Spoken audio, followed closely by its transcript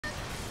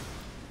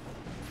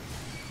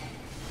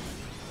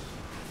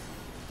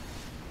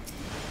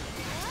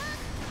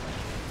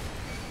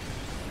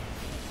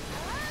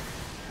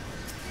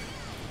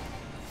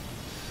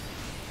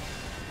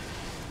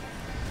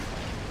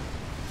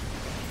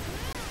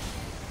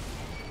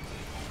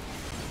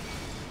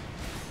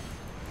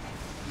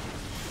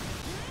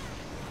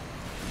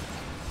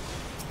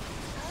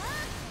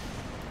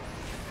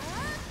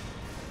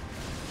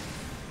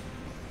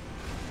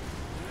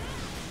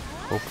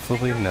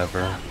Hopefully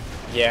never.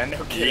 Yeah,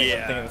 no kidding.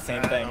 Yeah, I'm thinking the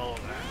same thing.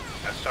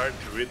 I started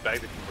to read back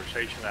the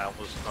conversation. I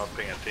was not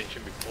paying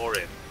attention before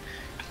it.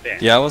 Then,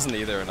 Yeah, I wasn't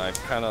either, and I'm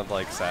kind of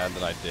like sad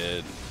that I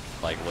did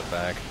like look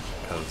back,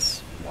 because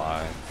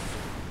why?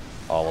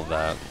 All of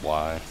that,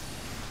 why?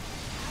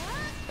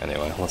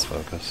 Anyway, let's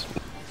focus.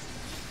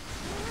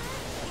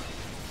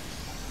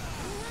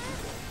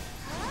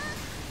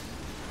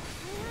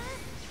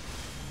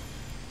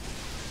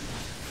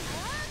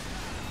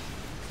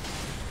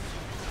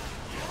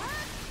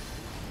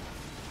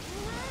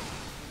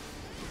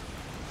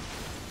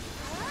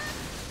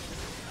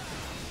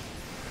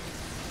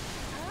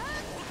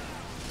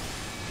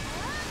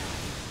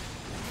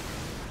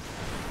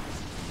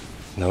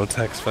 No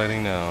text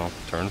fighting now.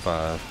 Turn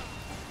 5.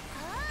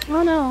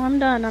 Oh no, I'm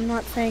done. I'm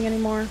not saying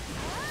anymore.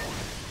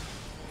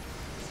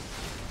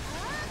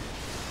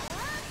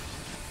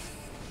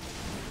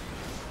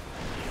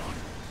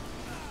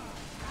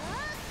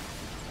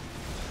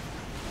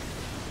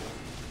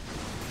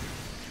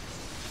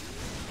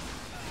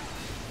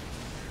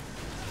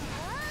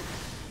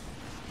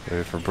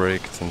 Ready for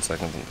break, 10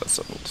 seconds and 5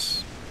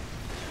 seconds.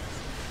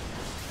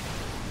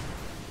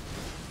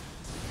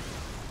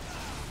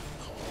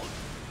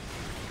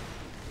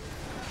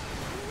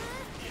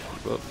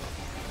 Whoop.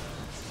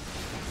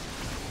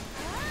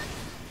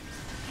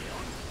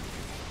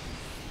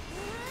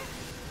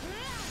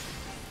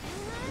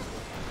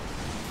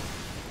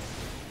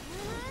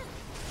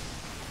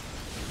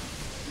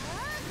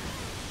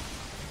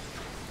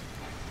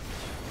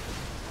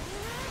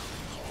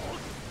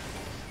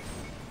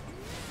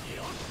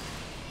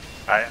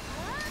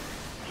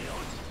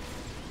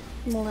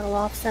 I'm a little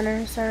off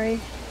center, sorry.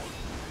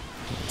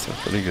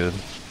 That's pretty good.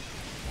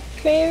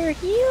 Clear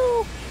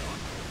heal!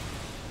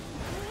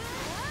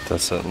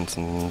 Death sentence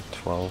in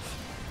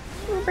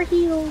 12. Over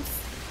heals.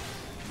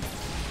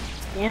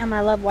 Damn,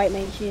 I love white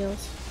mage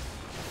heals.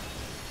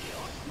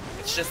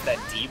 It's just that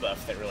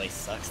debuff that really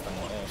sucks the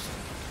most.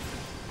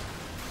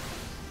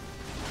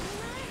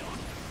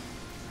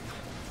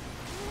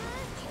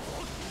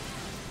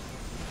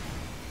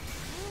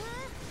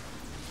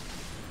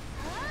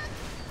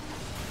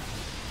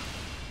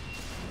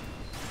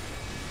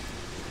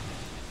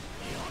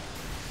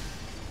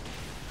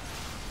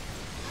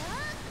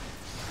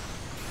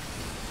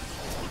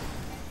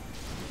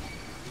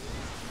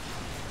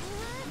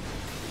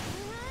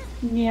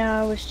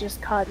 Yeah, I was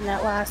just caught in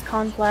that last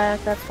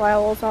conflict. That's why I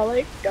was all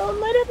like,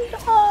 don't let him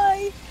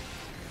die!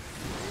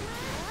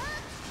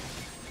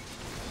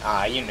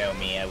 Ah, you know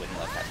me, I wouldn't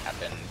let that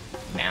happen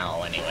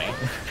now, anyway.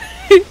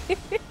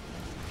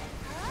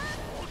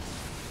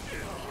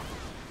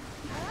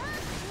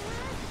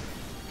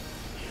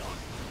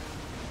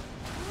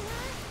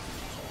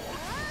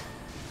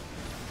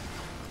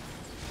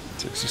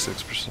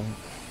 %66%.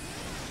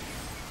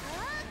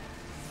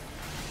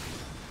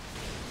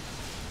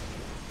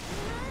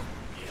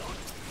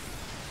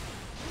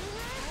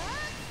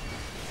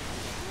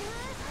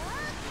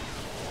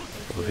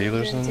 The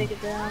healers in? Take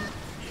it down.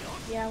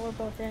 Yeah, we're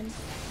both in.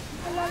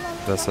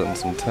 Death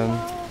sentence in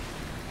 10.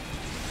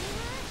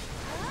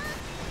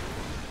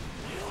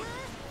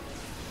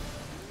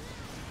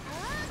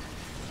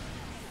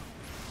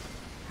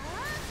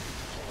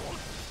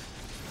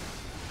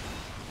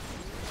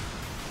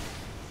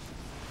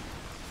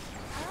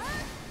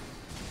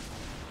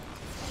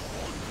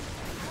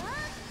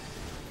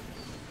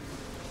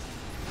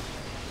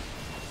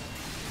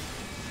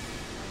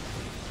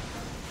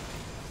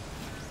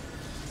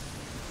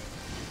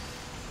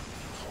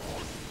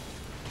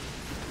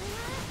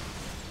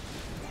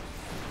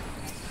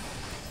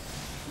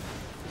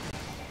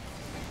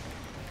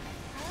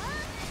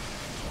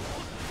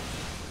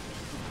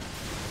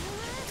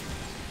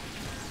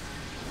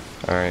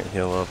 Alright,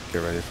 heal up,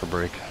 get ready for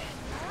break.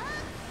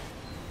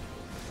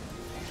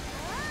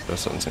 Death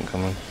sentence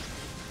incoming.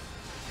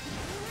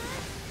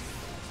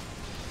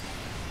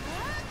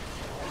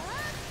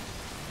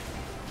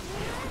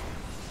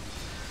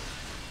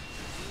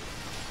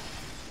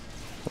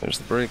 There's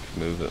the break,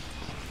 move it.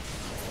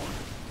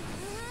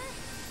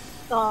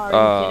 Oh,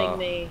 are you kidding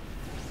me?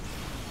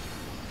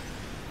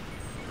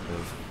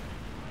 Move.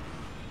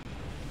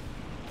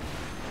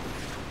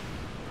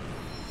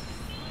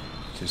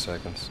 2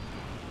 seconds.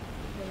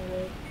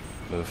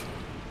 Move.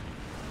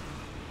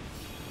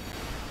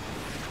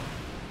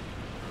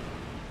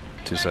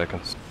 2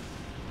 seconds.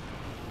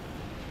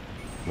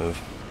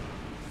 Move.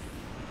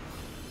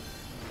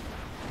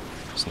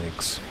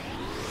 Snakes.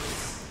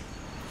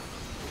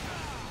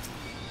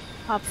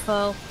 Pop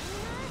foe.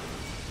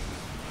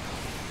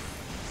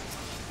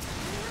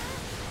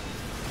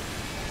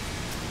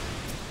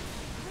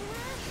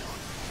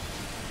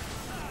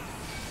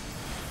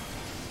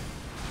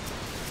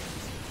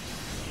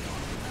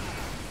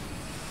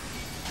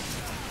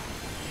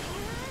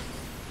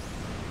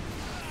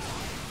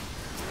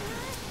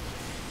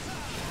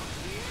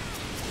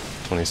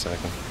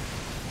 Second.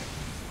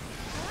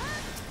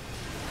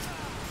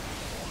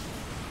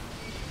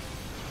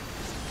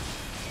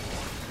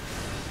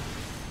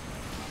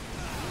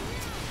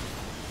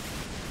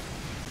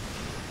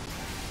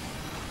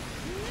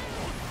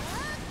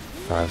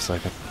 5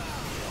 seconds.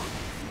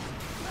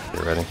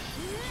 Get ready.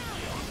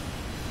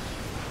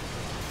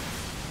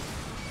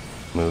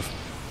 Move.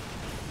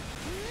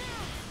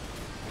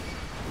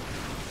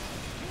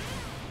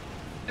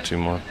 2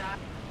 more.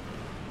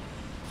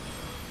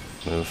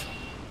 Move.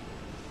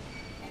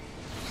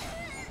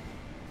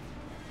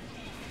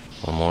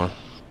 1 more.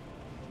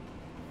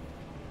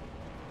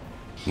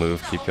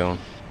 Move, keep going.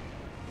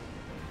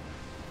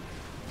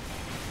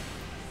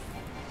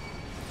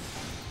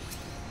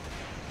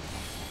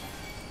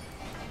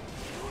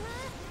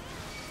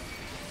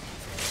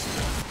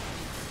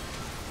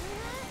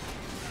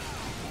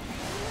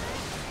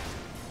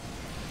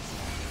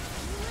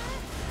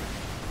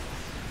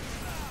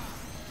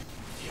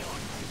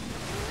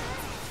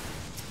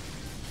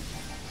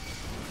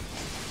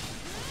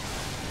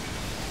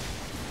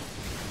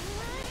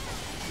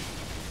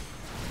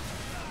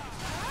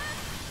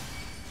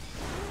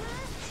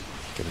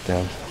 Get it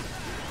down.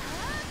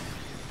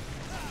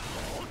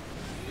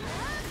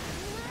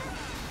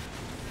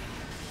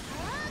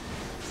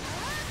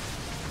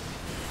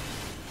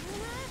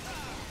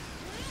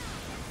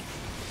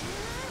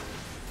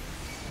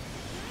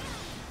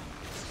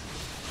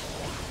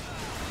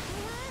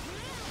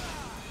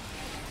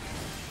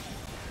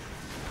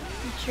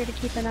 Make sure to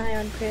keep an eye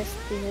on Chris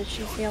because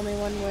she's the only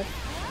one with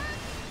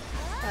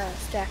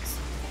stacks.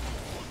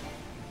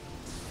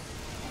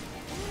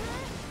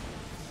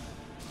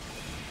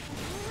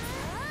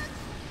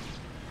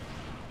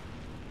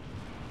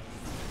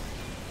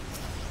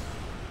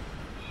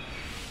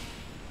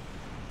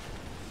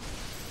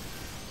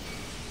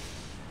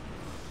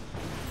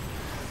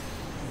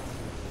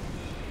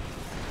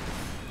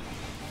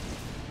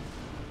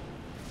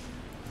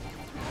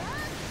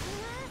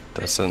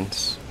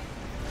 Distance.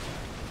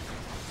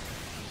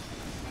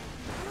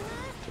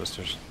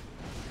 Twisters.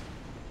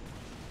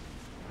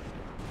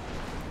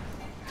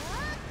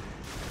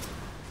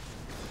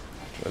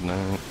 Good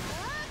night.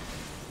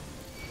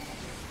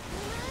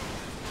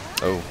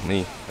 Oh,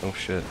 me. Oh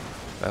shit.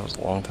 That was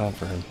a long time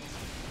for him.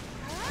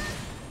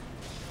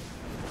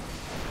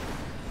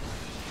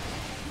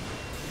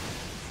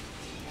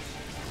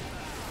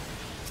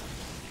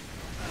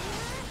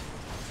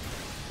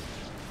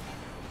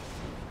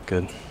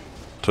 Good.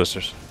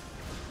 Twisters.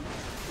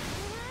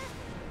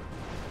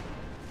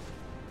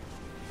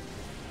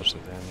 Push the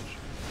damage.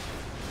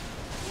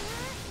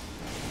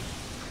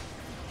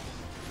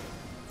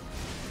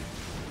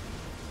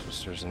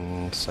 Twisters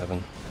in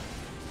 7.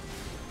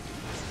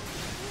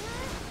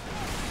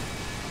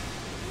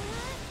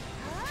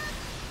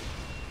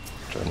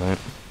 Dread Knight.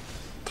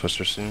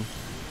 Twister soon.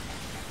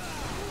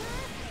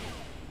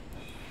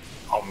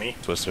 On me.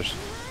 Twisters.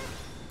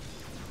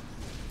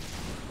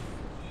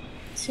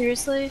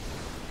 Seriously?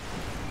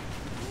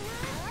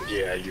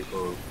 Yeah, you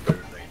go very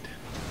late.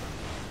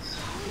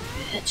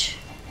 Bitch.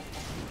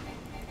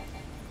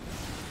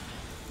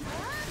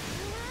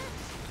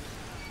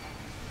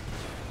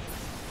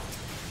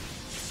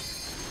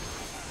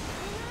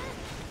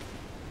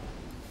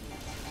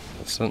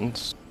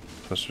 Sentence.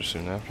 Twisters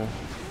soon after.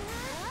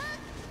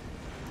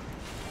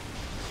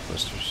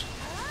 Twisters.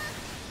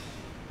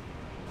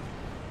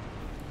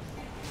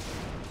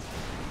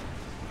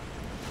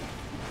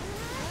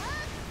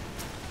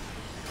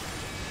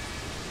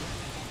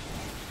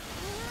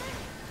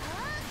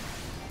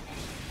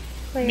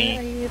 Player, Me.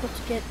 are you able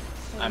to get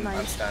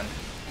I'm stunned.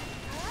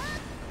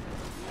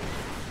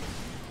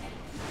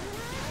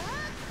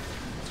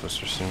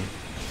 Twister soon.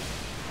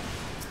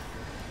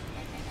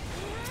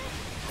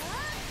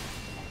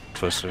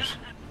 Twisters.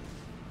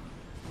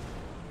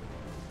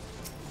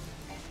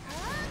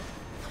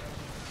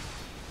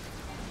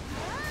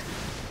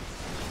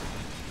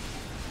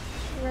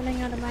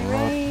 running out of my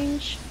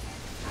range?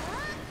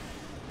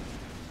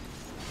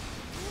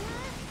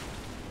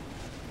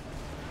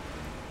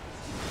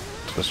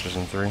 Twisters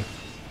in 3.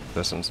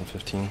 Distance in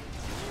 15.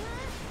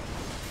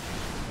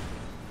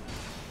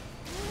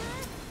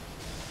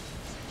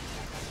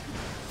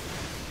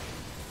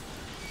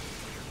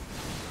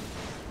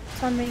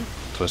 It's on me.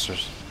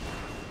 Twisters.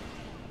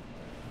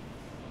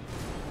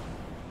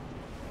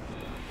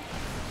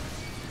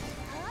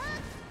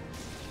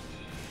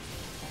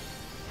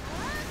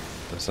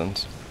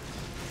 Distance.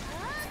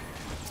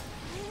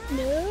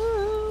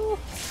 No.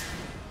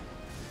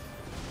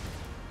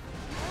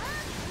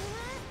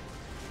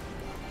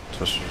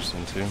 Twisters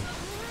in 2.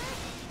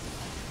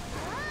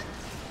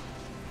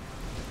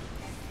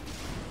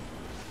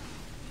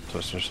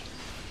 Twisters.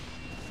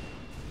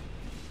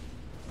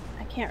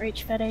 I can't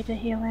reach Fede to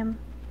heal him.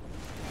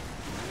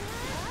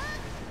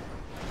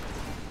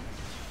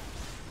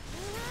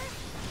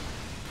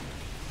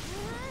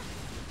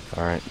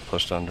 Alright,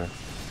 pushed under.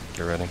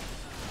 Get ready.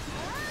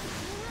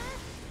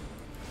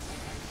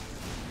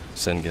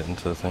 Sin, get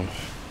into the thing.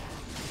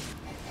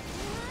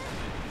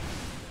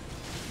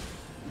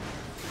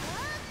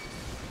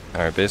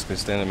 Alright, basically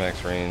stand at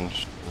max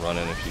range, run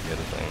in if you get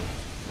a thing.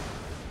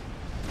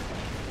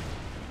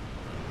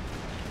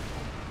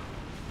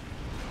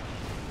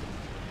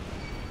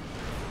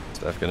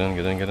 Steph, get in,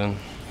 get in, get in.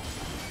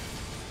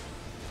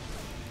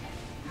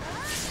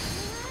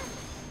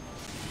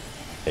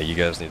 Hey, you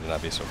guys need to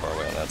not be so far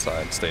away on that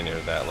side. Stay near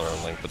that lure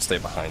link, but stay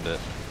behind it.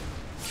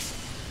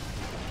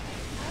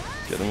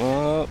 Get him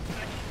up.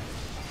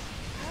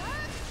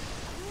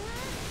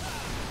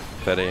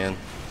 Fede in.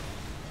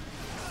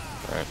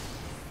 Alright.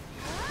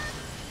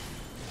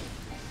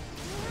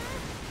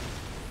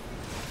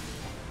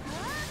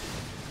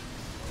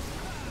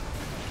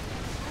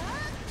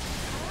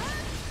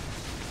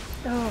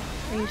 Oh,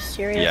 are you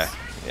serious? Yeah,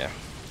 yeah.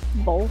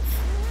 Both?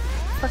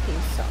 Fucking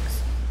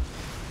sucks.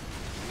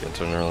 Get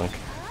into an link.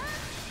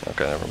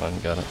 Okay, never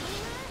mind, got it.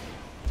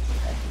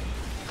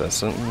 That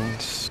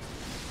sentence.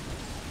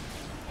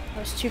 I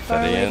was too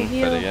far Fede away to in,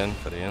 heal. Fede in,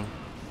 Fede in.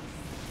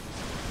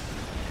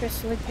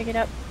 Crystal, pick it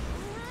up.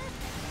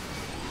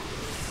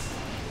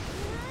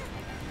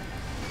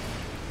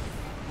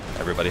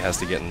 Everybody has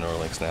to get in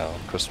Norlinks now.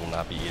 Chris will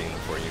not be eating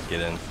before you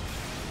get in.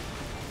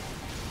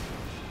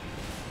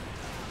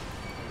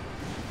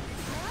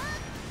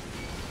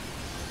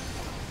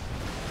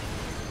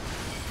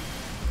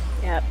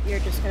 Yep, you're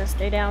just gonna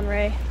stay down,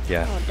 Ray.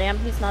 Yeah. Oh, damn,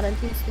 he's not in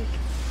Tuesday.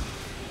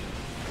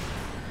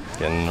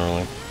 Get in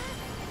Norlink.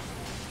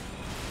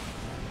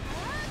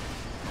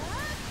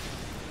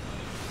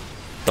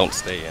 Don't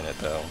stay in it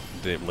though.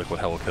 The liquid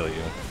hell will kill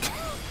you.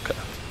 Okay.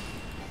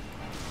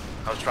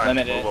 I was trying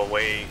Limit to it. move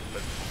away,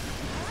 but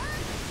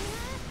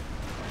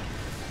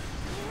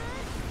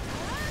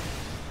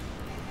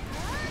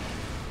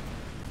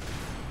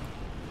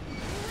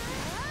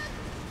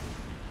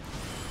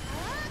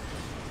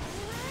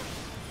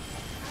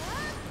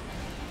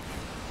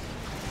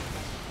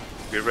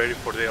be ready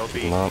for the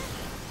Keep him LB. up.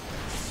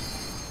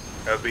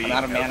 LB, I'm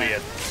out of mana. LB,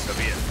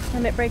 LB.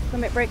 Limit break,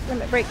 limit break,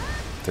 limit break.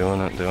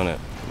 Doing it, doing it.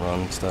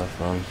 Run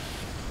stuff, run.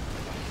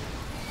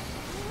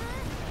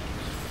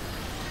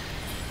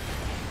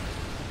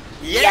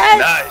 Yes!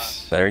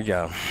 Nice. There you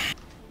go.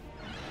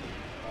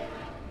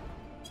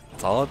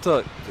 That's all it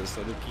took. Just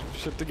so to keep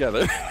shit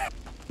together.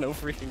 No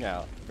freaking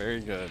out.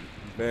 Very good.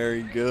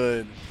 Very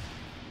good.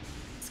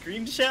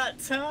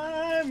 Screenshot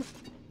time!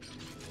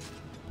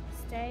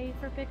 Stay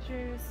for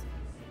pictures.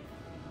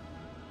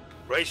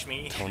 Race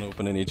me. Don't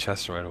open any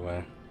chests right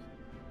away.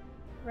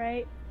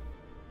 Right?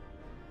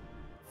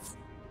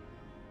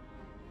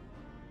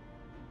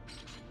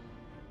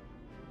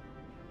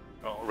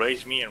 Oh,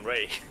 raise me and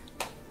Ray.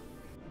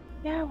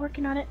 Yeah,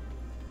 working on it.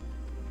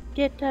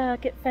 Get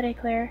Fede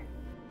Claire.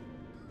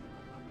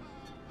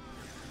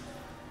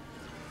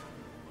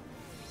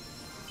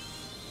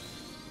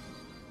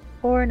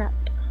 Or not.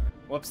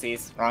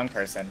 Whoopsies, wrong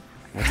person.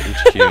 What's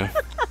HQ?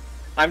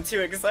 I'm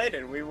too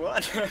excited, we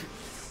won!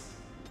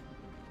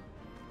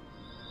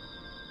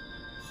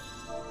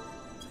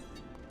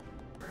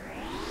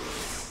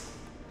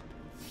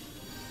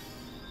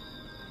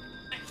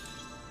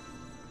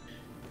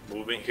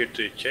 Moving here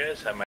to the chest.